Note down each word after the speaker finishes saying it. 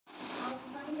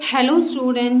Hello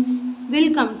students,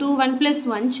 welcome to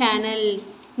 1+1 channel.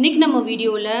 இன்னைக்கு நம்ம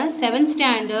வீடியோல 7th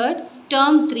standard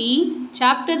term 3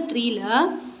 chapter 3ல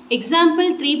example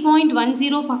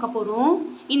 3.10 பார்க்க போறோம்.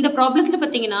 இந்த ப்ராப்ளத்துல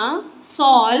பாத்தீங்கன்னா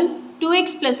solve 2x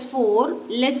plus 4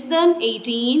 less than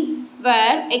 18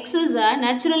 where x is a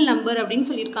natural number அப்படினு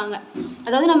சொல்லிருக்காங்க.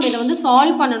 அதாவது நம்ம இத வந்து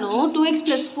சால்வ் பண்ணனும். 2x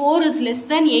plus 4 is less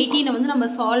than 18 வந்து நம்ம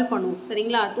சால்வ் பண்ணுவோம்.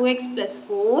 சரிங்களா? 2x plus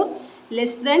 4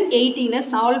 less than 18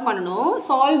 solve பண்ணனும்.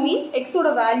 solve means x ஓட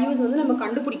values வந்து நம்ம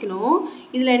கண்டுபிடிக்கணும்.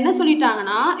 இதுல என்ன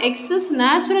சொல்லிட்டாங்கன்னா x is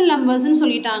natural numbers னு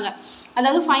சொல்லிட்டாங்க.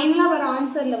 அதாவது ஃபைனலா வர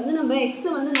ஆன்சர்ல வந்து நம்ம x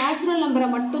வந்து நேச்சுரல் நம்பரை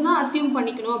மட்டும் தான் அஸ்யூம்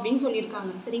பண்ணிக்கணும் அப்படினு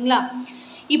சொல்லிருக்காங்க. சரிங்களா?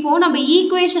 இப்போ நம்ம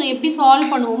ஈக்குவேஷனை எப்படி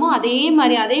சால்வ் பண்ணுவோமோ அதே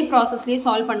மாதிரி அதே processலயே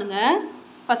சால்வ் பண்ணுங்க.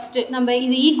 ஃபர்ஸ்ட் நம்ம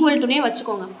இது ஈக்குவல் டுனே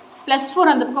வச்சுக்கோங்க. +4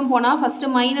 அந்த பக்கம் போனா ஃபர்ஸ்ட்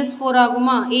 -4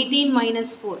 ஆகுமா? 18 -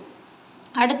 4.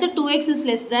 அடுத்து 2x is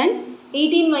less than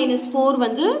 18 - 4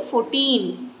 வந்து 14.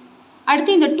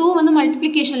 அடுத்து இந்த 2 வந்து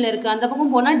மல்டிப்ளிகேஷன்ல இருக்கு. அந்த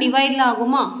பக்கம் போனா டிவைட்ல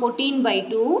ஆகுமா?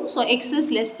 14/2. So x is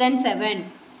less than 7.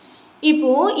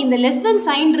 இப்போ இந்த less than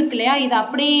sign இருக்குலையா, இது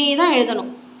அப்படியே தான்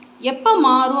எழுதணும். எப்ப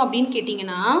மாறும் அப்படினு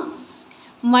கேட்டிங்கனா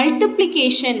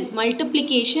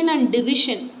மல்டிப்ளிகேஷன் and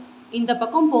டிவிஷன் இந்த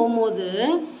பக்கம் போகும்போது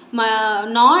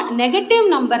நெகட்டிவ்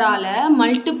நம்பரால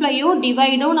மல்டிப்ளையோ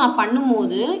டிவைடோ நான்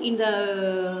பண்ணும்போது இந்த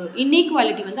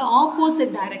இன்இக்வாலிட்டி வந்து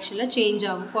ஆப்போசிட் டைரக்ஷன்ல சேஞ்ச்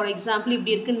ஆகும். ஃபார் எக்ஸாம்பிள்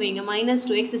இப்படி இருக்குன்னு வைங்க,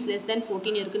 -2x is less than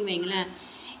 14 இருக்குன்னு வைங்களேன்.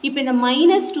 இப்போ இந்த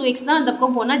 -2x தான் அந்த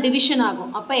பக்கம் போனால் டிவிஷன்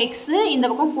ஆகும். அப்போ x இந்த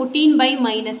பக்கம்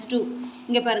 14/-2.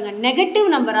 இங்கே பாருங்க, நெகட்டிவ்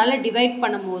நம்பரால் டிவைட்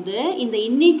பண்ணும்போது இந்த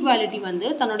இன்இக்வாலிட்டி வந்து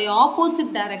தன்னுடைய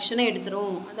ஆப்போசிட் டைரக்ஷனை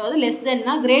எடுத்துரும். அதாவது லெஸ்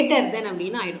தென்னா கிரேட்டர் தென்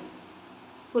அப்படின்னு ஆயிடும்.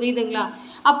 புரியுதுங்களா?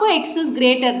 அப்போ x is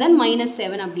greater than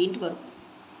 -7 அப்படின்ட்டு வரும்.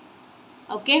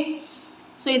 ஓகே,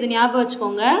 ஸோ இது ஞாபகம்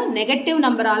வச்சுக்கோங்க. நெகட்டிவ்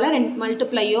நம்பரால்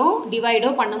மல்டிப்ளையோ டிவைடோ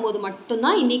பண்ணும்போது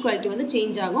மட்டும்தான் இன்இக்வாலிட்டி வந்து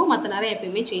சேஞ்ச் ஆகும். மற்ற நேரம்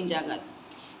எப்பயுமே சேஞ்ச் ஆகாது.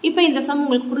 இப்போ இந்த சம்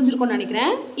உங்களுக்கு புரிஞ்சிருக்கும்னு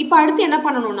நினைக்கிறேன். இப்போ அடுத்து என்ன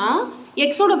பண்ணணும்னா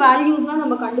எக்ஸோட வேல்யூஸ்லாம்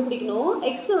நம்ம கண்டுபிடிக்கணும்.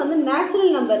 எக்ஸ் வந்து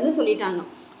நேச்சுரல் நம்பர்னு சொல்லிட்டாங்க.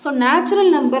 ஸோ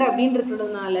நேச்சுரல் நம்பர்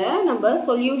அப்படின்றதுனால நம்ம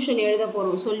சொல்யூஷன் எழுத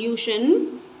போகிறோம். சொல்யூஷன்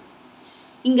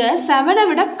இங்கே 7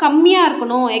 விட கம்மியாக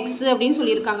இருக்கணும் எக்ஸ் அப்படின்னு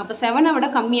சொல்லியிருக்காங்க. அப்போ 7 விட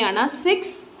கம்மியானா 6,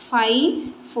 5,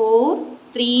 4,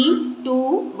 3, 2,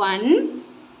 1.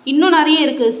 இன்னும் நிறைய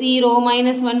இருக்குது. 0, -1,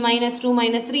 -2,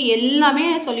 -3 எல்லாமே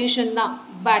சொல்யூஷன் தான்.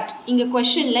 பட் இங்கே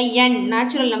கொஷனில் n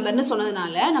நேச்சுரல் நம்பர்னு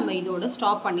சொன்னதுனால நம்ம இதோட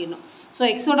ஸ்டாப் பண்ணிடணும். ஸோ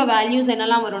எக்ஸோட வேல்யூஸ்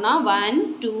என்னெல்லாம் வரும்னா 1,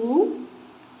 2,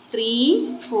 3,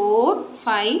 4,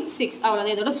 5, 6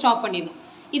 அவ்வளோதான். இதோட ஸ்டாப் பண்ணிடணும்.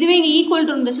 இதுவே இங்கே ஈக்குவல்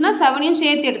டு இருந்துச்சுன்னா 7ஐயும்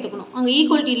சேர்த்து எடுத்துக்கணும். அங்கே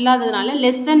ஈக்குவல்ட்டி இல்லாததுனால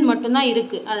லெஸ் தென் மட்டும்தான்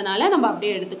இருக்குது. அதனால நம்ம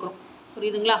அப்படியே எடுத்துக்கிறோம்.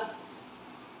 புரியுதுங்களா?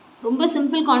 ரொம்ப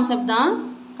சிம்பிள் கான்செப்ட் தான்.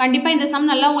 கண்டிப்பாக இந்த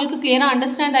சம் நல்லா உங்களுக்கு கிளியராக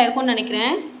அண்டர்ஸ்டாண்ட் ஆயிருக்கும்னு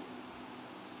நினைக்கிறேன்.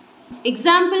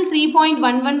 எக்ஸாம்பிள்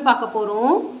 3.11 பார்க்க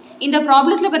போகிறோம். இந்த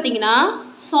ப்ராப்ளத்தில் பார்த்தீங்கன்னா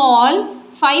solve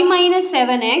 5 -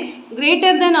 7x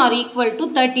greater than or equal to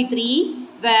 33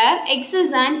 where x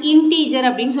is an integer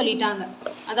அப்படின்னு சொல்லிட்டாங்க.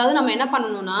 அதாவது நம்ம என்ன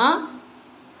பண்ணணும்னா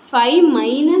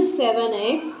 5 -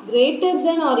 7x greater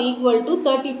than or equal to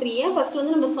 33 first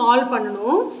வந்து நம்ம சால்வ்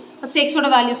பண்ணணும். ஃபர்ஸ்ட் எக்ஸோட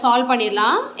வேல்யூ சால்வ்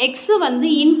பண்ணிடலாம். எக்ஸ் வந்து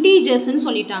இன்டீஜர்ஸ்ன்னு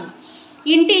சொல்லிட்டாங்க.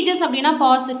 இன்டீஜர்ஸ் அப்படின்னா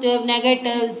பாசிட்டிவ்,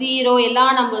 நெகட்டிவ், 0 எல்லா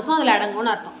நம்பர்ஸும் அதில்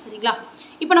அடங்கும்னு அர்த்தம். சரிங்களா?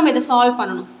 இப்போ நம்ம இதை சால்வ்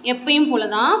பண்ணணும். எப்பயும் போல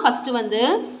தான் ஃபஸ்ட்டு வந்து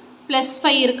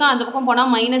 +5 இருக்கா, அந்த பக்கம் போனால்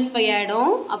 -5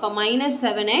 ஆகிடும். அப்போ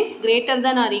 -7x greater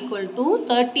than or equal to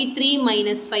 33 -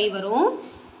 5 வரும்.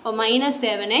 இப்போ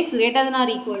 -7x greater than or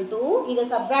equal to இதை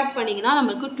சப்ராக்ட் பண்ணிங்கன்னா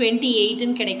நம்மளுக்கு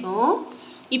 28ன்னு கிடைக்கும்.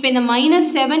 இப்போ இந்த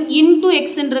 -7 into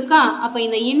xன்னு இருக்கா, அப்போ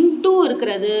இந்த இன்டூ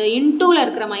இருக்கிறது, இன்டூவில்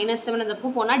இருக்கிற -7 அந்த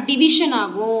பக்கம் போனால் டிவிஷன்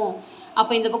ஆகும்.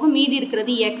 அப்போ இந்த பக்கம் மீதி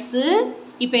இருக்கிறது எக்ஸு.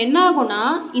 இப்போ என்ன ஆகும்னா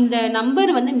இந்த நம்பர்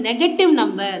வந்து நெகட்டிவ்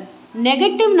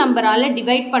நம்பரால்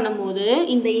டிவைட் பண்ணும்போது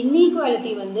இந்த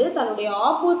இன்இக்வாலிட்டி வந்து தன்னுடைய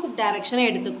ஆப்போசிட் டைரக்ஷனை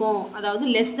எடுத்துக்கும். அதாவது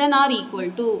less than R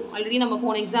equal to, already நம்ம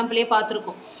போன எக்ஸாம்பிளே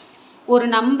பார்த்துருக்கோம். ஒரு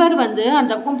நம்பர் வந்து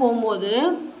அந்த பக்கம் போகும்போது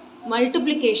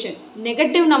மல்டிப்ளிகேஷன்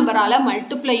நெகட்டிவ் நம்பரால்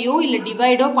மல்டிப்ளையோ இல்லை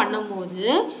டிவைடோ பண்ணும்போது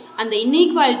அந்த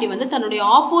இன்இக்வாலிட்டி வந்து தன்னுடைய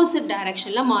ஆப்போசிட்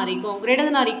டைரக்ஷனில் மாறிக்கும். Greater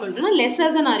than R equal டுனா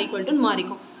lesser தென் ஆர் ஈக்குவல் டுன்னு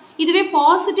மாறிக்கும். இதுவே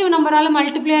பாசிட்டிவ் நம்பரால்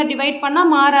மல்டிப்ளை ஆர் டிவைட் பண்ணால்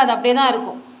மாறாது, அப்படியே தான்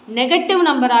இருக்கும். நெகட்டிவ்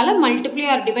நம்பரால் மல்டிப்ளை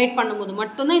ஆர் டிவைட் பண்ணும்போது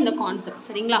மட்டும்தான் இந்த கான்செப்ட்.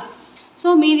 சரிங்களா? ஸோ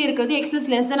மீதி இருக்கிறது X is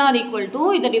less than R equal to,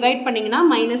 இதை டிவைட் பண்ணிங்கன்னா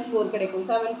 -4 கிடைக்கும்.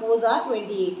 7 4s are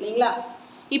 28 இல்லைங்களா?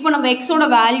 இப்போ நம்ம எக்ஸோட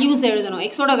வேல்யூஸ் எழுதணும்.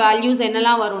 எக்ஸோட வேல்யூஸ்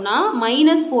என்னெல்லாம் வரும்னா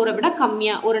 -4 விட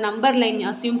கம்மியாக ஒரு நம்பர் லைன்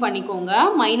அஸ்யூம் பண்ணிக்கோங்க.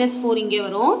 -4 இங்கே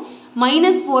வரும்.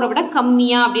 -4 விட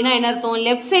கம்மியாக அப்படின்னா என்ன அர்த்தம்?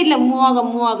 லெஃப்ட் சைடில்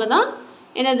மூவ் ஆக தான்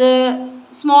என்னது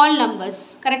ஸ்மால் நம்பர்ஸ்.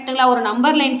 கரெக்டுங்களா? ஒரு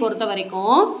நம்பர் லைன் பொறுத்த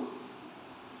வரைக்கும்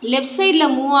லெஃப்ட்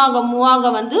சைடில் மூவ் ஆக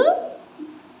வந்து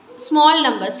small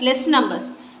numbers, less numbers.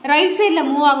 Right சைடில்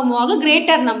மூவ் ஆக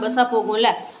கிரேட்டர் நம்பர்ஸாக போகும்ல.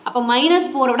 அப்போ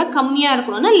 -4 விட கம்மியாக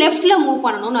இருக்கணும்னா லெஃப்ட்டில் மூவ்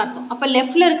பண்ணணும்னு அர்த்தம். அப்போ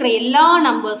லெஃப்ட்டில் இருக்கிற எல்லா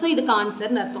நம்பர்ஸும் இதுக்கு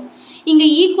ஆன்சர்னு அர்த்தம். இங்கே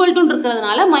ஈக்குவல்ட்டுன்னு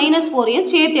இருக்கிறதுனால -4ஐயும்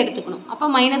சேர்த்து எடுத்துக்கணும். அப்போ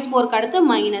 -4க்கு அடுத்து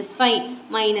 -5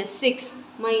 -6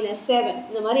 -7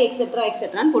 இந்த மாதிரி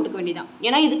எக்ஸெட்ரான்னு போட்டுக்க வேண்டியதான்.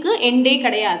 ஏன்னா இதுக்கு எண்டே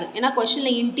கிடையாது. ஏன்னா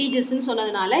கொஸ்டினில் இன்டீஜர்ஸ்ன்னு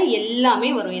சொன்னதுனால எல்லாமே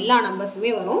வரும், எல்லா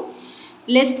நம்பர்ஸுமே வரும்.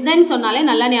 லெஸ் தென் சொன்னாலே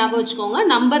நல்லா ஞாபகம் வச்சுக்கோங்க,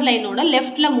 நம்பர் லைனோட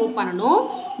லெஃப்ட்டில் மூவ் பண்ணணும்.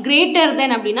 கிரேட்டர்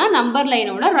தென் அப்படின்னா நம்பர்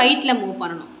லைனோட ரைட்டில் மூவ்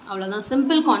பண்ணணும். அவ்வளோதான்,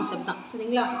 சிம்பிள் கான்செப்ட் தான்.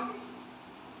 சரிங்களா?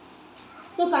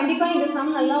 ஸோ கண்டிப்பாக இந்த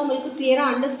சம் நல்லா உங்களுக்கு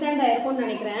கிளியராக அண்டர்ஸ்டாண்ட் ஆயிருக்கும்னு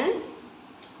நினைக்கிறேன்.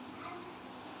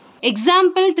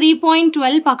 எக்ஸாம்பிள்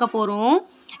 3.12 பார்க்க போகிறோம்.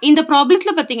 இந்த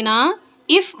ப்ராப்ளத்தில் பார்த்தீங்கன்னா,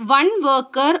 if one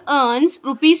worker earns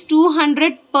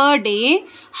 ₹200 per day,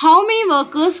 how many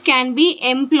workers can be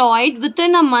employed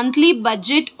within a monthly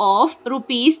budget of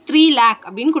 ₹3 lakh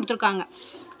அப்படின்னு கொடுத்துருக்காங்க.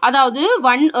 அதாவது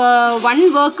one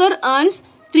worker earns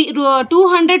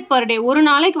 200 per day, ஒரு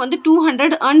நாளைக்கு வந்து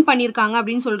 200 earn பண்ணியிருக்காங்க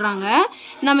அப்படின்னு சொல்கிறாங்க.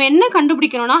 நம்ம என்ன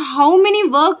கண்டுபிடிக்கணும்னா, how many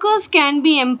workers can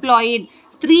be employed,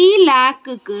 3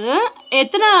 lakhக்கு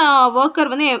எத்தனை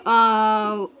ஒர்க்கர் வந்து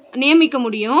நியமிக்க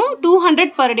முடியும், 200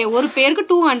 per day, ஒரு பேருக்கு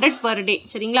 200 per day.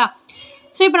 சரிங்களா?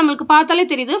 ஸோ இப்போ நம்மளுக்கு பார்த்தாலே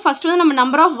தெரியுது, ஃபர்ஸ்ட் வந்து நம்ம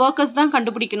நம்பர் ஆஃப் ஒர்க்கர்ஸ் தான்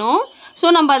கண்டுபிடிக்கணும். ஸோ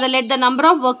நம்ம அதை let the number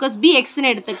of workers B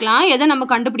எக்ஸ்ன்னு எடுத்துக்கலாம். எதை நம்ம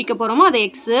கண்டுபிடிக்க போகிறோமோ அது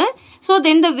x. So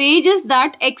then the wages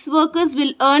that X workers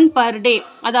will earn per day,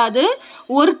 அதாவது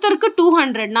ஒருத்தருக்கு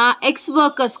 200 நான் எக்ஸ்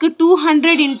ஒர்க்கர்ஸ்க்கு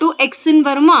 200 இன்டூ எக்ஸ்ன்னு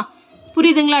வருமா?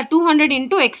 புரியுதுங்களா? 200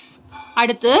 இன்டூ எக்ஸ்.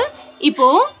 அடுத்து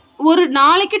இப்போது ஒரு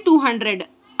நாளைக்கு 200,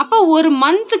 அப்போ ஒரு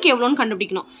மந்த்துக்கு எவ்வளோன்னு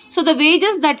கண்டுபிடிக்கணும். So the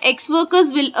wages that X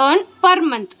workers will earn per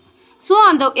month. So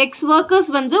அந்த எக்ஸ் ஒர்க்கர்ஸ்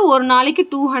வந்து ஒரு நாளைக்கு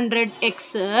 200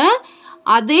 எக்ஸு,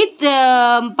 அதே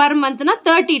பர் மந்த்னா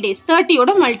 30 டேஸ்,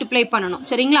 30யோட மல்டிப்ளை பண்ணணும்.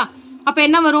 சரிங்களா? அப்போ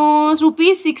என்ன வரும்?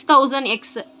 ₹6000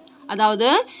 எக்ஸு. அதாவது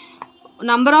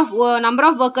நம்பர்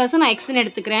ஆஃப் ஒர்க்கர்ஸை நான் எக்ஸ்ன்னு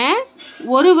எடுத்துக்கிறேன்.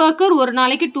 ஒரு ஒர்க்கர் ஒரு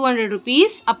நாளைக்கு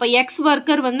 ₹200. அப்போ எக்ஸ்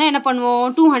ஒர்க்கர் வந்து என்ன பண்ணுவோம்?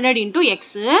 200 இன்டூ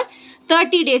எக்ஸு.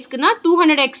 30 டேஸ்க்குனா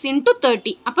 200x இன்டூ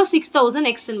 30, அப்போ 6000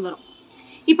 எக்ஸ்ன்னு வரும்.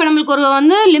 இப்போ நம்மளுக்கு ஒரு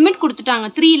வந்து லிமிட் கொடுத்துட்டாங்க,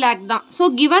 3 lakh தான். So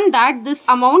given that this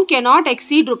amount cannot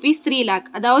exceed ₹3 lakh,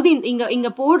 அதாவது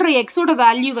இங்கே போடுற எக்ஸோட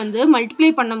வேல்யூ வந்து மல்டிப்ளை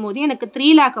பண்ணும் போது எனக்கு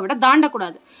 3 lakh விட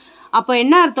தாண்டக்கூடாது. அப்போ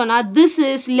என்ன அர்த்தம்னா, this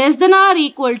is less than R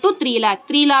equal to 3 lakh.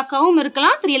 3 lakhவும்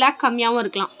இருக்கலாம், 3 lakh கம்மியாகவும்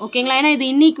இருக்கலாம். ஓகேங்களா? ஏன்னா இது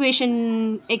இன்ஈக்குவேஷன்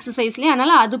எக்ஸசைஸ்லேயே,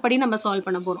 அதனால் அதுபடி நம்ம சால்வ்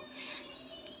பண்ண போகிறோம்.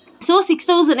 So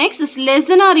 6000x is less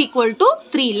than or equal to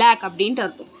 3 lakh அப்படின்ட்டு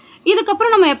அர்த்தம்.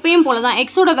 இதுக்கப்புறம் நம்ம எப்பயும் போல தான்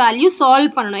எக்ஸோட வேல்யூ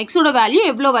சால்வ் பண்ணணும். எக்ஸோட வேல்யூ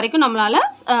எவ்வளோ வரைக்கும் நம்மளால்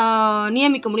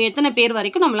நியமிக்க முடியும், எத்தனை பேர்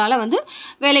வரைக்கும் நம்மளால் வந்து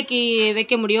வேலைக்கு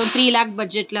வைக்க முடியும் 3 lakh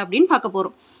பட்ஜெட்டில் அப்படின்னு பார்க்க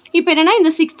போகிறோம். இப்போ என்னென்னா,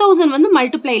 இந்த 6000 வந்து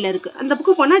மல்டிப்ளையில் இருக்குது, அந்த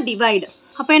பக்கம் போனால் டிவைடு.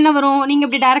 அப்போ என்ன வரும்? நீங்கள்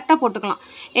இப்படி டேரெக்டாக போட்டுக்கலாம்.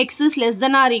 X is less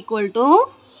than R equal to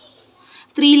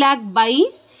 3 lakh by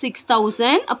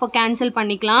 6000. அப்போ கேன்சல்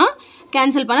பண்ணிக்கலாம்.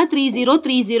 கேன்சல் பண்ணால்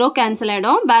 30 கேன்சல்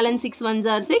ஆகிடும். Balance 6 1s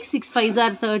are 6, 6 5s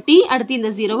are 30. அடுத்து இந்த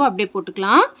 0வை அப்படியே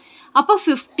போட்டுக்கலாம். அப்போ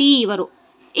 50 வரும்.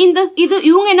 இது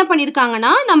இவங்க என்ன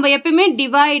பண்ணியிருக்காங்கன்னா, நம்ம எப்பயுமே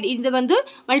டிவைட், இது வந்து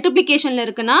மல்டிப்ளிகேஷனில்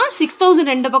இருக்குன்னா 6000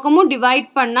 ரெண்டு பக்கமும் டிவைட்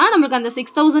பண்ணால் நம்மளுக்கு அந்த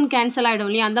 6000 கேன்சல் ஆகிடும்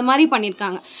இல்லையா? அந்த மாதிரி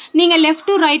பண்ணியிருக்காங்க. நீங்கள் லெஃப்ட்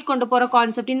டு ரைட் கொண்டு போகிற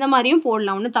கான்செப்ட் இந்த மாதிரியும்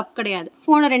போடலாம், ஒன்றும் தப்பு கிடையாது.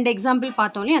 போன 2 எக்ஸாம்பிள்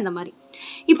பார்த்தோம்லே அந்த மாதிரி.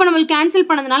 இப்போ நம்மளுக்கு கேன்சல்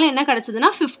பண்ணதுனால என்ன கிடச்சதுன்னா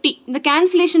 50. இந்த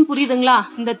கேன்சலேஷன் புரியுதுங்களா?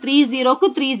 இந்த 30க்கு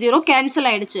 30 கேன்சல்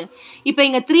ஆகிடுச்சு. இப்போ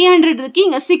இங்கே 300 இருக்குது,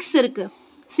 இங்கே 6 இருக்குது.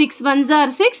 6 1s are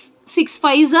 6, 6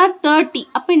 5s are 30.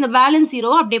 அப்போ இந்த பேலன்ஸ்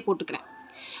 0 அப்படியே போட்டுக்கிறேன்.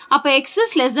 அப்போ X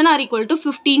is less than R equal to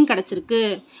 15 கிடச்சிருக்கு.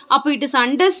 அப்போ இட் இஸ்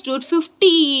அண்டர்ஸ்டுட்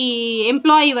 50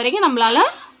 எம்ப்ளாயி வரைக்கும் நம்மளால்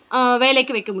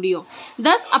வேலைக்கு வைக்க முடியும்.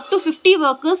 Thus up to 50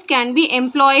 workers can be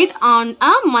employed on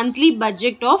a monthly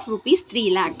budget of ₹3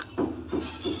 lakh.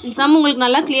 இந்த சம் உங்களுக்கு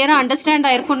நல்லா கிளியராக அண்டர்ஸ்டாண்ட்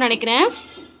ஆயிருக்கும்னு நினைக்கிறேன்.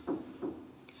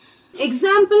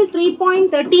 எக்ஸாம்பிள்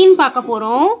 3.13 பார்க்க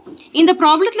போகிறோம். இந்த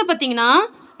ப்ராப்ளத்தில் பார்த்தீங்கன்னா,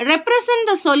 represent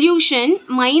the solution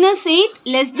 -8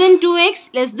 less than 2x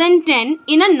less than 10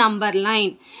 in a number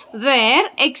line where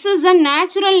x is a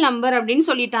natural number அப்படின்னு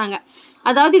சொல்லிட்டாங்க.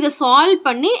 அதாவது இதை சால்வ்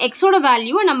பண்ணி எக்ஸோட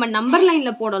வேல்யூவை நம்ம நம்பர்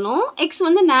லைனில் போடணும். எக்ஸ்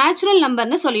வந்து நேச்சுரல்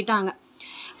நம்பர்னு சொல்லிட்டாங்க.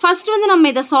 ஃபர்ஸ்ட் வந்து நம்ம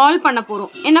இதை சால்வ் பண்ண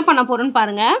போகிறோம். என்ன பண்ண போகிறோம்னு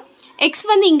பாருங்கள். எக்ஸ்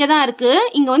வந்து இங்கே தான் இருக்குது,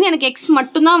 இங்கே வந்து எனக்கு எக்ஸ்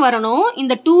மட்டும்தான் வரணும்.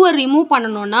 இந்த 2வை ரிமூவ்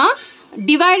பண்ணணும்னா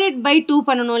டிவைடட் பை 2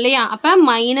 பண்ணணும் இல்லையா? அப்போ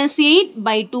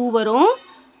 -8/2 வரும்,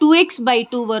 2x by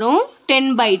 2 வரும்,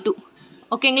 10/2.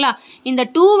 ஓகேங்களா? இந்த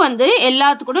 2 வந்து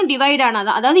எல்லாத்துக்கூட டிவைட்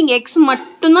ஆனாதான், அதாவது இங்கே எக்ஸ்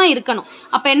மட்டும்தான் இருக்கணும்.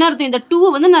 அப்போ என்ன அர்த்தம்? இந்த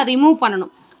 2 வந்து நான் ரிமூவ்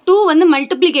பண்ணணும். 2 வந்து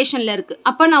மல்டிப்ளிகேஷனில் இருக்குது.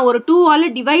 அப்போ நான் ஒரு 2ஆல்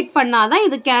டிவைட் பண்ணாதான்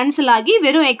இது கேன்சல் ஆகி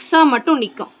வெறும் எக்ஸாக மட்டும்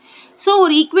நிற்கும். ஸோ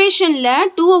ஒரு ஈக்குவேஷனில்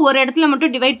 2வை ஒரு இடத்துல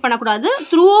மட்டும் டிவைட் பண்ணக்கூடாது,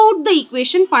 த்ரூ அவுட் த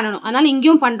ஈக்குவேஷன் பண்ணணும். அதனால்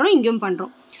இங்கேயும் பண்ணுறோம், இங்கேயும்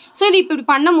பண்ணுறோம். ஸோ இது இப்படி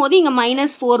பண்ணும் போது இங்கே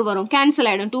 -4 வரும், கேன்சல்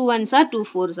ஆகிடும். 2 1s are 2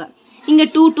 4s are. இங்கே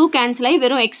 2 2 கேன்சல் ஆகி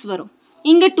வெறும் எக்ஸ் வரும்.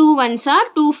 இங்கே 2 1s are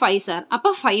 2 5s are அப்போ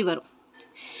 5 வரும்.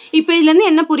 இப்போ இதுலேருந்து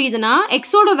என்ன புரியுதுன்னா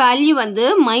எக்ஸோட வேல்யூ வந்து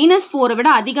 -4 விட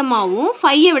அதிகமாகவும்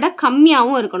 5 விட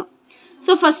கம்மியாகவும் இருக்கணும்.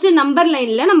 ஸோ ஃபஸ்ட்டு நம்பர்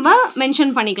லைனில் நம்ம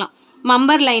மென்ஷன் பண்ணிக்கலாம்.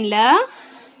 நம்பர் லைனில்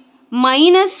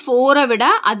 -4 விட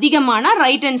அதிகமான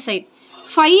ரைட் ஹேண்ட் சைட்,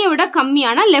 5 விட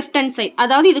கம்மியான லெஃப்ட் ஹேண்ட் சைட்,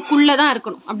 அதாவது இதுக்குள்ளே தான்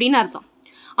இருக்கணும் அப்படின்னு அர்த்தம்.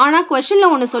 ஆனால்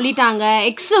கொஷனில் ஒன்று சொல்லிட்டாங்க,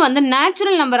 எக்ஸ் வந்து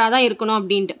நேச்சுரல் நம்பராக தான் இருக்கணும்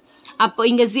அப்படின்ட்டு. அப்போ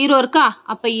இங்கே 0 இருக்கா,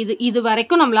 அப்போ இது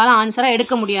வரைக்கும் நம்மளால் ஆன்சராக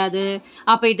எடுக்க முடியாது.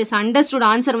 அப்போ இட் இஸ் அண்டர்ஸ்டுட்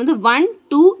ஆன்சர் வந்து 1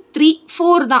 2 3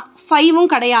 4 தான்,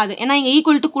 5ம் கிடையாது. ஏன்னா இங்கே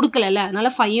ஈக்குவல் டு கொடுக்கல,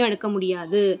 அதனால 5ம் எடுக்க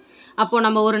முடியாது. அப்போது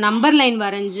நம்ம ஒரு நம்பர் லைன்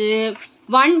வரைஞ்சி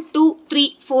 1 2 3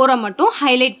 4 மட்டும்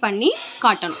ஹைலைட் பண்ணி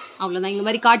காட்டணும். அவ்வளோதான். இந்த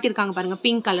மாதிரி காட்டியிருக்காங்க பாருங்கள்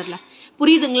பிங்க் கலரில்.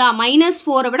 புரியுதுங்களா?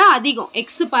 -4 விட அதிகம்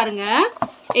எக்ஸ் பாருங்க,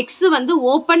 எக்ஸ் வந்து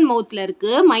ஓப்பன் மவுத்தில்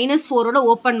இருக்குது, -4ஓட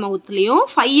ஓப்பன் மவுத்லேயும்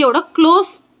 5ஓட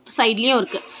க்ளோஸ் சைட்லேயும்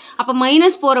இருக்குது. அப்போ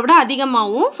 -4 விட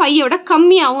அதிகமாகவும் 5 விட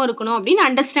கம்மியாகவும் இருக்கணும் அப்படின்னு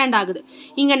அண்டர்ஸ்டாண்ட் ஆகுது.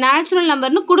 இங்கே நேச்சுரல்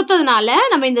நம்பர்னு கொடுத்ததுனால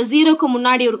நம்ம இந்த 0க்கு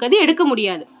முன்னாடி இருக்கிறது எடுக்க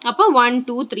முடியாது. அப்போ 1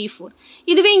 2 3 4.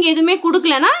 இதுவே இங்கே எதுவுமே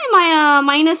கொடுக்கலன்னா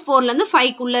 -4லேருந்து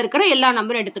 5க்குள்ளே இருக்கிற எல்லா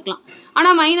நம்பரும் எடுத்துக்கலாம்.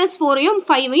 ஆனால் -4ஐயும்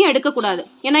 5ஐயும் எடுக்கக்கூடாது,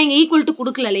 ஏன்னா இங்கே ஈக்குவல் டு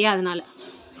கொடுக்கல இல்லையா, அதனால.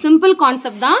 சிம்பிள்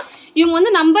கான்செப்ட் தான். இவங்க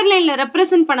வந்து நம்பர் லைனில்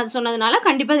ரெப்ரசென்ட் பண்ண சொன்னதுனால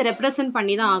கண்டிப்பாக இதை ரெப்ரசென்ட்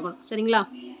பண்ணி தான் ஆகணும். சரிங்களா?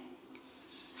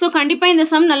 ஸோ கண்டிப்பாக இந்த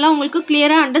சம் நல்லா உங்களுக்கு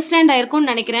கிளியராக அண்டர்ஸ்டாண்ட்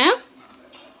ஆயிருக்கும்னு நினைக்கிறேன்.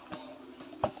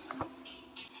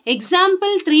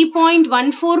 எக்ஸாம்பிள்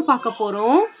 3.14 பார்க்க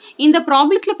போகிறோம். இந்த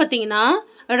ப்ராப்ளத்தில் பார்த்தீங்கன்னா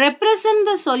represent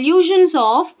the solutions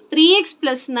of 3x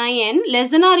plus 9 less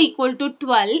than or equal to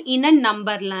 12 in a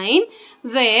number line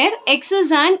where x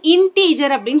is an integer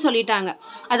அப்படின்னு சொல்லிட்டாங்க.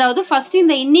 அதாவது ஃபர்ஸ்ட்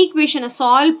இந்த இன்ஈக்குவேஷனை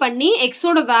சால்வ் பண்ணி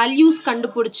எக்ஸோட வேல்யூஸ்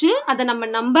கண்டுபிடிச்சி அதை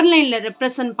நம்ம நம்பர் லைனில்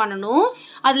ரெப்ரசன்ட் பண்ணணும்.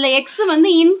 அதில் எக்ஸ்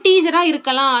வந்து இன்டீஜராக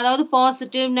இருக்கலாம், அதாவது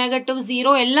பாசிட்டிவ் நெகட்டிவ்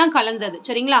 0 எல்லாம் கலந்தது.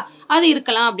 சரிங்களா? அது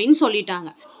இருக்கலாம் அப்படின்னு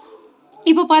சொல்லிட்டாங்க.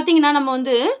 இப்போ பார்த்தீங்கன்னா நம்ம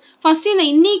வந்து ஃபஸ்ட்டு இந்த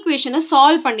இன்ஈக்குவேஷனை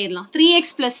சால்வ் பண்ணிடலாம். 3x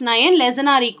plus 9 less than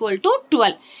or equal to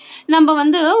 12. நம்ம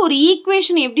வந்து ஒரு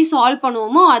ஈக்குவேஷன் எப்படி சால்வ்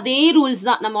பண்ணுவோமோ அதே ரூல்ஸ்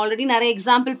தான். நம்ம ஆல்ரெடி நிறைய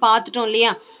எக்ஸாம்பிள் பார்த்துட்டோம்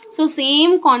இல்லையா? ஸோ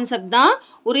சேம் கான்செப்ட் தான்.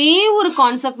 ஒரே ஒரு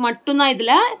கான்செப்ட் மட்டும்தான்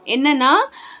இதில். என்னென்னா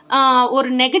ஒரு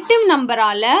நெகட்டிவ்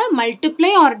நம்பரால்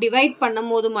மல்டிப்ளை ஆர் டிவைட்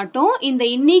பண்ணும் போது மட்டும் இந்த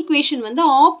இன்ஈக்குவேஷன் வந்து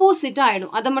ஆப்போசிட்டாக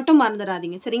ஆகிடும். அதை மட்டும்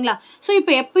மறந்துடாதீங்க. சரிங்களா? ஸோ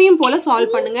இப்போ எப்பயும் போல்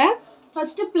சால்வ் பண்ணுங்கள்.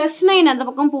 ஃபஸ்ட்டு +9 அந்த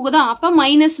பக்கம் போகுதா, அப்போ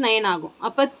 -9 ஆகும்.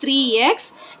 அப்போ 3x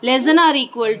less than or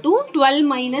equal to 12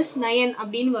 - 9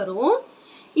 அப்படின்னு வரும்.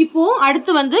 இப்போது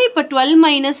அடுத்து வந்து இப்போ 12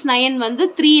 - 9 வந்து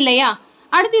 3 இல்லையா?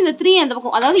 அடுத்து இந்த 3 அந்த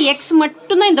பக்கம், அதாவது எக்ஸ்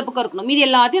மட்டும்தான் இந்த பக்கம் இருக்கணும், மீதி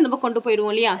எல்லாத்தையும் அந்த பக்கம் கொண்டு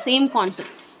போயிடுவோம் இல்லையா? Same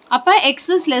concept. அப்போ x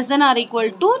is less than or equal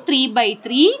to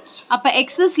 3/3. அப்போ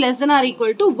x is less than or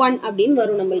equal to 1 அப்படின்னு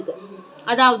வரும் நம்மளுக்கு.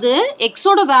 அதாவது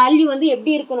எக்ஸோட வேல்யூ வந்து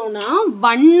எப்படி இருக்கணும்னா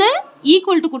 1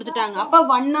 ஈக்குவல் டு கொடுத்துட்டாங்க. அப்போ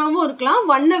 1ஆகவும் இருக்கலாம்,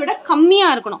 1ஐ விட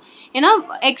கம்மியாக இருக்கணும். ஏன்னா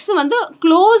எக்ஸ் வந்து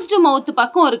க்ளோஸ்டு மவுத்து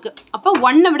பக்கம் இருக்குது. அப்போ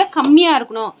 1ஐ விட கம்மியாக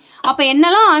இருக்கணும். அப்போ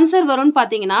என்னெல்லாம் ஆன்சர் வரும்னு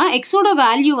பார்த்தீங்கன்னா எக்ஸோட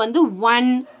வேல்யூ வந்து 1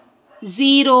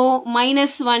 0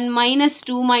 -1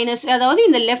 -2 அதாவது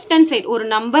இந்த லெஃப்ட் ஹேண்ட் சைடு ஒரு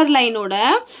நம்பர் லைனோட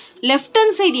லெஃப்ட்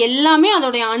ஹேண்ட் சைடு எல்லாமே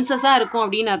அதோடைய ஆன்சர்ஸாக இருக்கும்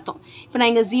அப்படின்னு அர்த்தம். இப்போ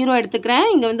நான் இங்கே 0 எடுத்துக்கிறேன்,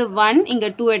 இங்கே வந்து 1, இங்கே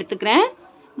 2 எடுத்துக்கிறேன்,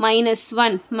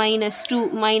 -1 -2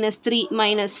 -3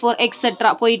 -4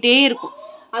 எக்ஸெட்ரா போயிட்டே இருக்கும்.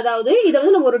 அதாவது இதை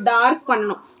வந்து நம்ம ஒரு டார்க்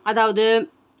பண்ணணும். அதாவது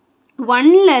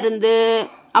 1லேருந்து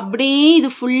அப்படியே இது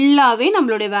ஃபுல்லாகவே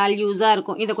நம்மளுடைய வேல்யூஸாக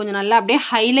இருக்கும். இதை கொஞ்சம் நல்லா அப்படியே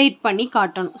ஹைலைட் பண்ணி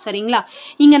காட்டணும். சரிங்களா?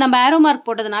 இங்கே நம்ம ஏரோ மார்க்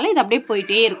போட்டதுனால இது அப்படியே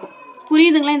போயிட்டே இருக்கும்.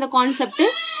 புரியுதுங்களா இந்த கான்செப்ட்?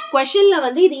 கொஷனில்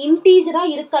வந்து இது இன்டீஜராக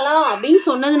இருக்கலாம் அப்படின்னு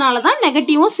சொன்னதுனால தான்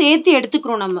நெகட்டிவும் சேர்த்து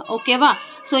எடுத்துக்கிறோம் நம்ம. ஓகேவா?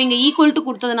 ஸோ இங்கே ஈக்குவல் டு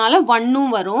கொடுத்ததுனால 1ம்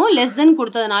வரும், லெஸ் தென்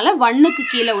கொடுத்ததுனால 1க்கு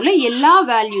கீழே உள்ள எல்லா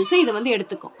வேல்யூஸும் இதை வந்து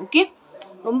எடுத்துக்கும். ஓகே,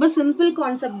 ரொம்ப சிம்பிள்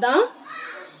கான்செப்ட் தான்.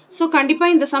 ஸோ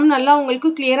கண்டிப்பாக இந்த சம் நல்லா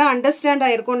உங்களுக்கு கிளியராக அண்டர்ஸ்டாண்ட்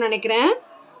ஆகிருக்கும்னு நினைக்கிறேன்.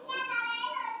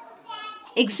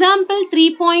 எக்ஸாம்பிள்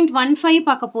 3.15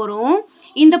 பார்க்க போகிறோம்.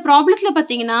 இந்த ப்ராப்ளத்தில்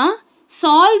பார்த்தீங்கன்னா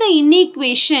solve the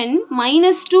inequation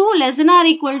 -2 less than or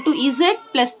equal to z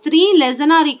plus 3 less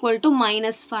than or equal to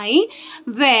 -5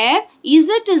 where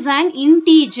z is an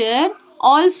integer.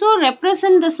 Also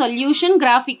represent the solution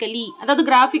graphically. அதாவது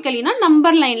கிராஃபிக்கலினா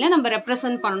நம்பர் லைனில் நம்ம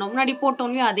ரெப்ரசன்ட் பண்ணணும். முன்னாடி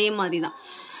போட்டோம்லையும் அதே மாதிரி தான்.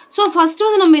 ஸோ ஃபஸ்ட்டு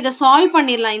வந்து நம்ம இதை சால்வ்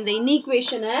பண்ணிடலாம். இந்த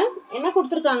இன்ஈக்குவேஷனை என்ன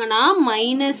கொடுத்துருக்காங்கன்னா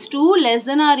 -2 less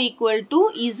than or equal to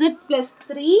z plus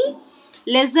 3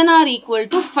 less than or equal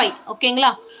to 5. ஓகேங்களா?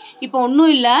 இப்போ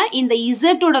ஒன்றும் இல்லை, இந்த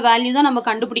இசட்டோட வேல்யூ தான் நம்ம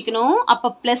கண்டுபிடிக்கணும். அப்போ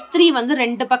 +3 வந்து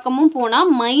ரெண்டு பக்கமும் போனால்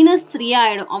 -3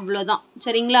 ஆகிடும். அவ்வளோதான்.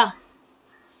 சரிங்களா?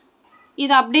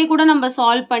 இது அப்படியே கூட நம்ம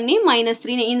சால்வ் பண்ணி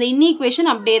 -3 இந்த இன்ஈக்குவேஷன்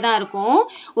அப்படியே தான் இருக்கும்.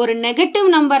 ஒரு நெகட்டிவ்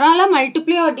நம்பரால்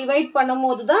மல்டிப்ளை ஆர் டிவைட்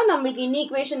பண்ணும்போது தான் நம்மளுக்கு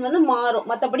இன்ஈக்குவேஷன் வந்து மாறும்.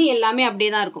 மற்றபடி எல்லாமே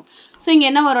அப்படியே தான் இருக்கும். ஸோ இங்கே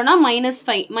என்ன வரும்னா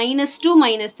 -5 -2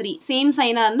 -3 சேம்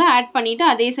சைனாக இருந்தால் ஆட் பண்ணிவிட்டு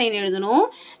அதே சைன் எழுதணும்.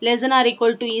 Less than or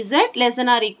equal to z less than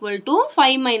or equal to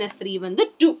 5 - 3 வந்து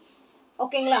 2.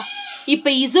 ஓகேங்களா? இப்போ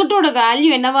இசட்டோட வேல்யூ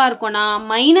என்னவா இருக்கும்னா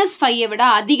 -5 விட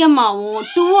அதிகமாகவும்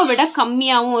 2 விட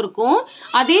கம்மியாகவும் இருக்கும்.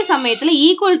 அதே சமயத்தில்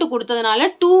ஈக்குவல் டு கொடுத்ததுனால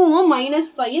 2வும்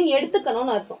 -5யும்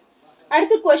எடுத்துக்கணும்னு அர்த்தம்.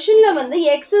 அடுத்து கொஸ்டினில் வந்து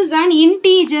எக்ஸ் இஸ் அண்ட்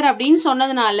இன்டீஜர் அப்படின்னு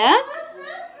சொன்னதுனால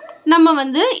நம்ம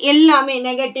வந்து எல்லாமே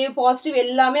நெகட்டிவ் பாசிட்டிவ்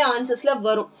எல்லாமே ஆன்சர்ஸில்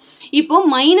வரும். இப்போ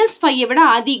 -5 விட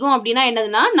அதிகம் அப்படின்னா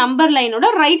என்னதுன்னா நம்பர் லைனோட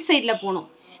ரைட் சைடில் போகணும்.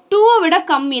 2 விட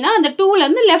கம்மினா அந்த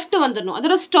 2லேருந்து லெஃப்ட் வந்துடணும்.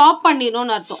 அதோட ஸ்டாப்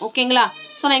பண்ணிடணும்னு அர்த்தம். ஓகேங்களா?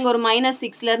 ஸோ நான் இங்கே ஒரு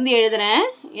 -6லேருந்து எழுதுகிறேன்.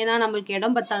 ஏன்னா நம்மளுக்கு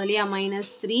இடம் பத்தாது இல்லையா?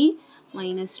 -3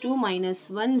 -2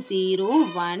 -1 0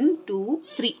 1 2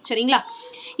 3 சரிங்களா?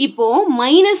 இப்போது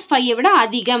 -5 விட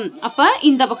அதிகம் அப்போ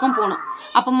இந்த பக்கம் போகணும்.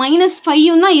 அப்போ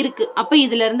 -5யும் தான் இருக்குது. அப்போ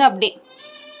இதிலேருந்து அப்படியே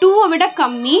 2 விட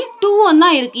கம்மி 2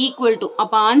 தான் இருக்குது ஈக்குவல் டு.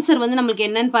 அப்போ ஆன்சர் வந்து நம்மளுக்கு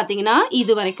என்னன்னு பார்த்தீங்கன்னா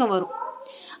இது வரைக்கும் வரும்.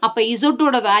 அப்போ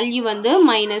இசட்டோட வேல்யூ வந்து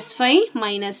 -5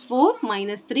 -4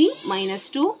 -3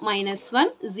 -2 -1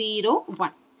 0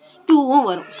 1 2வும்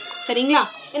வரும். சரிங்களா?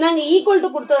 ஏன்னா அங்கே ஈக்குவல் டு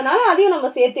கொடுத்ததுனால அதையும் நம்ம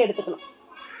சேர்த்து எடுத்துக்கணும்.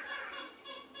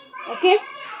 ஓகே,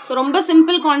 ஸோ ரொம்ப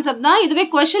சிம்பிள் கான்செப்ட் தான். இதுவே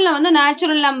கொஷனில் வந்து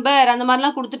நேச்சுரல் நம்பர் அந்த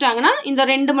மாதிரிலாம் கொடுத்துட்டாங்கன்னா இந்த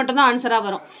 2 மட்டும் தான் ஆன்சராக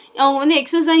வரும். அவங்க வந்து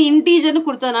எக்ஸஸ் அண்ட் இன்டீஜர்னு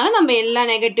கொடுத்ததுனால நம்ம எல்லா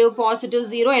நெகட்டிவ் பாசிட்டிவ்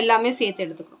 0 எல்லாமே சேர்த்து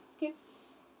எடுத்துக்கிறோம். ஓகே,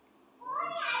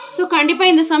 ஸோ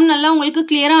கண்டிப்பாக இந்த சம் நல்லா உங்களுக்கு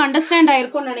கிளியராக அண்டர்ஸ்டாண்ட்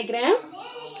ஆகிருக்கும்னு நினைக்கிறேன்.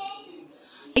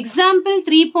 எக்ஸாம்பிள்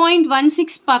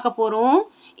 3.16 பார்க்க போகிறோம்.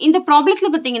 இந்த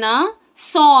ப்ராப்ளத்தில் பார்த்தீங்கன்னா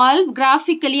சால்வ்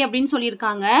கிராஃபிக்கலி அப்படின்னு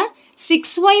சொல்லியிருக்காங்க.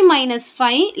 6y -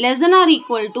 5 less than or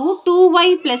equal to 2y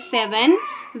 + 7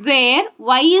 where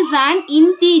y is an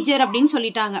integer அப்படின்னு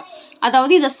சொல்லிட்டாங்க.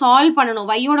 அதாவது இதை சால்வ் பண்ணணும்.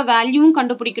 yயோட வேல்யூவும்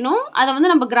கண்டுபிடிக்கணும். அதை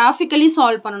வந்து நம்ம கிராஃபிக்கலி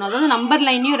சால்வ் பண்ணணும். அதாவது நம்பர்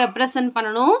லைனையும் ரெப்ரசன்ட்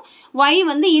பண்ணணும். y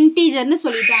வந்து இன்டீஜர்னு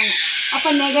சொல்லிட்டாங்க. அப்போ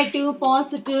நெகட்டிவ்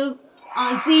பாசிட்டிவ்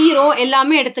 0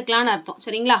 எல்லாமே எடுத்துக்கலான்னு அர்த்தம்.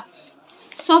 சரிங்களா?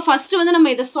 ஸோ ஃபஸ்ட்டு வந்து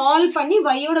நம்ம இதை சால்வ் பண்ணி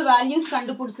yயோட வேல்யூஸ்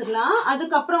கண்டுபிடிச்சிடலாம்.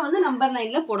 அதுக்கப்புறம் வந்து நம்பர்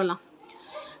லைனில் போடலாம்.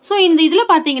 ஸோ இந்த இதில்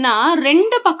பார்த்தீங்கன்னா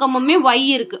 2 பக்கமுமே y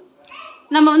இருக்குது.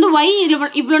 நம்ம வந்து y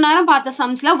இவ்வளோ நேரம் பார்த்த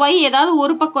சம்ஸில் y ஏதாவது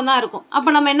ஒரு பக்கம் தான் இருக்கும். அப்போ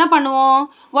நம்ம என்ன பண்ணுவோம்?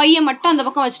 yயை மட்டும் அந்த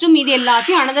பக்கம் வச்சுட்டு மீதி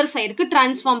எல்லாத்தையும் அனதர் சைடுக்கு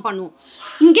ட்ரான்ஸ்ஃபார்ம் பண்ணுவோம்.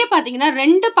 இங்கே பார்த்தீங்கன்னா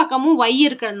 2 பக்கமும் y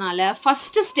இருக்கிறதுனால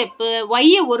ஃபஸ்ட்டு ஸ்டெப்பு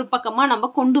yயை ஒரு பக்கமாக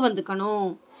நம்ம கொண்டு வந்துக்கணும்.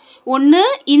 ஒன்று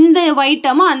இந்த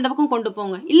ஒயிட்டமை அந்த பக்கம் கொண்டு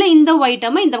போங்க, இல்லை இந்த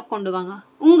ஒயிட்டமை இந்த பக்கம் கொண்டு வாங்க.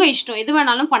 உங்கள் இஷ்டம், எது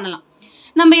வேணாலும் பண்ணலாம்.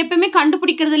 நம்ம எப்பவுமே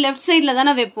கண்டுபிடிக்கிறது லெஃப்ட் சைடில்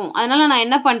தானே வைப்போம். அதனால் நான்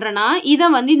என்ன பண்ணுறேன்னா இதை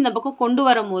வந்து இந்த பக்கம் கொண்டு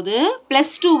வரும்போது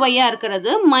 +2y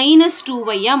இருக்கிறது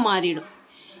 -2y மாறிடும்.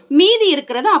 மீதி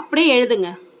இருக்கிறத அப்படியே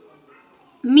எழுதுங்க.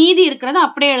 மீதி இருக்கிறத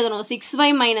அப்படியே எழுதணும்.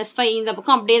 6y - 5 இந்த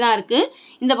பக்கம் அப்படியே தான் இருக்குது.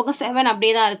 இந்த பக்கம் 7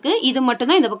 அப்படியே தான் இருக்குது. இது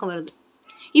மட்டும்தான் இந்த பக்கம் வருது.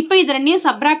 இப்போ இது ரெண்டையும்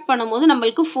சப்ராக்ட் பண்ணும்போது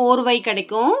நம்மளுக்கு 4y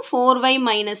கிடைக்கும். 4y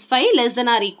 - 5 less than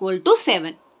or equal to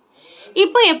 7.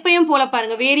 இப்போ எப்பயும் போல்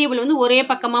பாருங்கள், வேரியபிள் வந்து ஒரே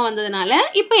பக்கமாக வந்ததுனால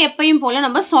இப்போ எப்பயும் போல்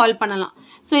நம்ம சால்வ் பண்ணலாம்.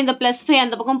 ஸோ இந்த +5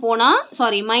 அந்த பக்கம் போனால்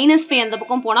 -5 அந்த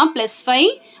பக்கம் போனால் +5.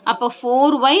 அப்போ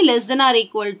 4y less than or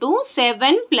equal to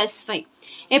 7 + 5.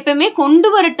 எப்பவுமே கொண்டு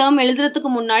வர டேர்ம்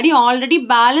எழுதுறதுக்கு முன்னாடி ஆல்ரெடி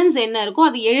பேலன்ஸ் என்ன இருக்கோ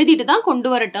அது எழுதிட்டு தான் கொண்டு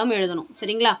வர டேர்ம் எழுதணும்.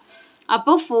 சரிங்களா?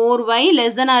 அப்போ 4y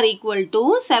less than or equal to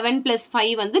 7 +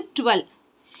 5 வந்து 12.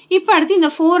 இப்போ அடுத்து இந்த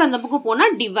 4 அந்த பக்கம்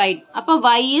போனால் டிவைட். அப்போ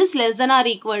y is less than or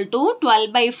equal to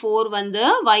 12/4 வந்து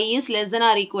y is less than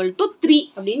or equal to 3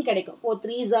 அப்படின்னு கிடைக்கும். 4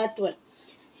 3s are 12.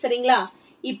 சரிங்களா?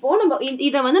 இப்போ நம்ம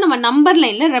இதை வந்து நம்ம நம்பர்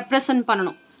லைனில் ரெப்ரசன்ட்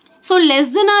பண்ணணும். So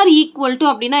less than or equal to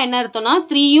அப்படின்னா என்ன அர்த்தம்னா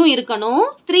 3யும் இருக்கணும்.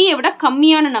 3யை விட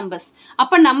கம்மியான நம்பர்ஸ்.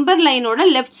 அப்போ நம்பர் லைனோட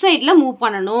லெஃப்ட் சைடில் மூவ்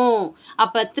பண்ணணும்.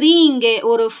 அப்போ 3 இங்கே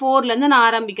ஒரு 4லேருந்து நான்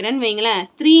ஆரம்பிக்கிறேன்னு வைங்களேன்.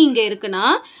 3 இங்கே இருக்குன்னா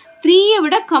 3யை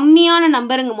விட கம்மியான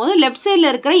நம்பருங்கும் போது லெஃப்ட் சைடில்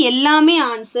இருக்கிற எல்லாமே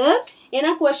ஆன்சர்.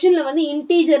 ஏன்னா கொஸ்டினில் வந்து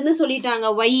இன்டீஜர்னு சொல்லிட்டாங்க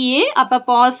y. அப்போ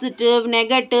பாசிட்டிவ்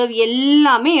நெகட்டிவ்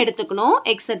எல்லாமே எடுத்துக்கணும்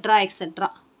எக்ஸெட்ரா எக்ஸெட்ரா.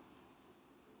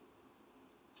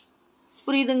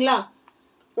 புரியுதுங்களா?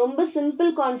 ரொம்ப சிம்பிள்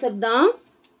கான்செப்ட் தான்.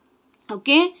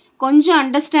 ஓகே, கொஞ்சம்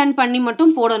அண்டர்ஸ்டாண்ட் பண்ணி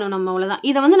மட்டும் போடணும் நம்ம, அவ்வளோதான்.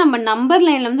 இதை வந்து நம்ம நம்பர்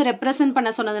லைனில் வந்து ரெப்ரசன்ட் பண்ண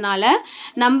சொன்னதுனால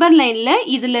நம்பர் லைனில்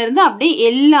இதிலேருந்து அப்படியே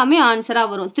எல்லாமே ஆன்சராக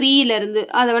வரும். 3லேருந்து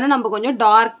அதை வேணால் நம்ம கொஞ்சம்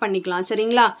டார்க் பண்ணிக்கலாம்.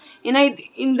 சரிங்களா? ஏன்னா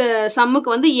இந்த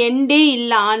சம்முக்கு வந்து எண்டே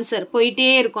இல்லை, ஆன்சர்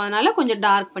போயிட்டே இருக்கும். அதனால் கொஞ்சம்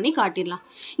டார்க் பண்ணி காட்டிடலாம்.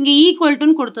 இங்கே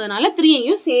ஈக்குவல்ட்டுன்னு கொடுத்ததுனால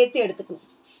 3யையும் சேர்த்து எடுத்துக்கணும்.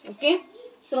 ஓகே,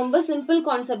 ஸோ ரொம்ப சிம்பிள்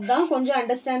கான்செப்ட் தான், கொஞ்சம்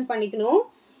அண்டர்ஸ்டாண்ட் பண்ணிக்கணும்.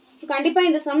 ஸோ கண்டிப்பாக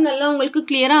இந்த சம் நல்லா உங்களுக்கு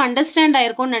கிளியராக அண்டர்ஸ்டாண்ட்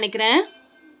ஆயிருக்கும்னு நினைக்கிறேன்.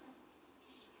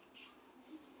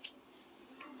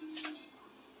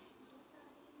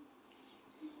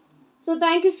 So So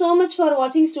thank you so much for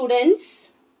watching,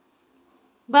 students.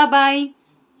 Bye bye.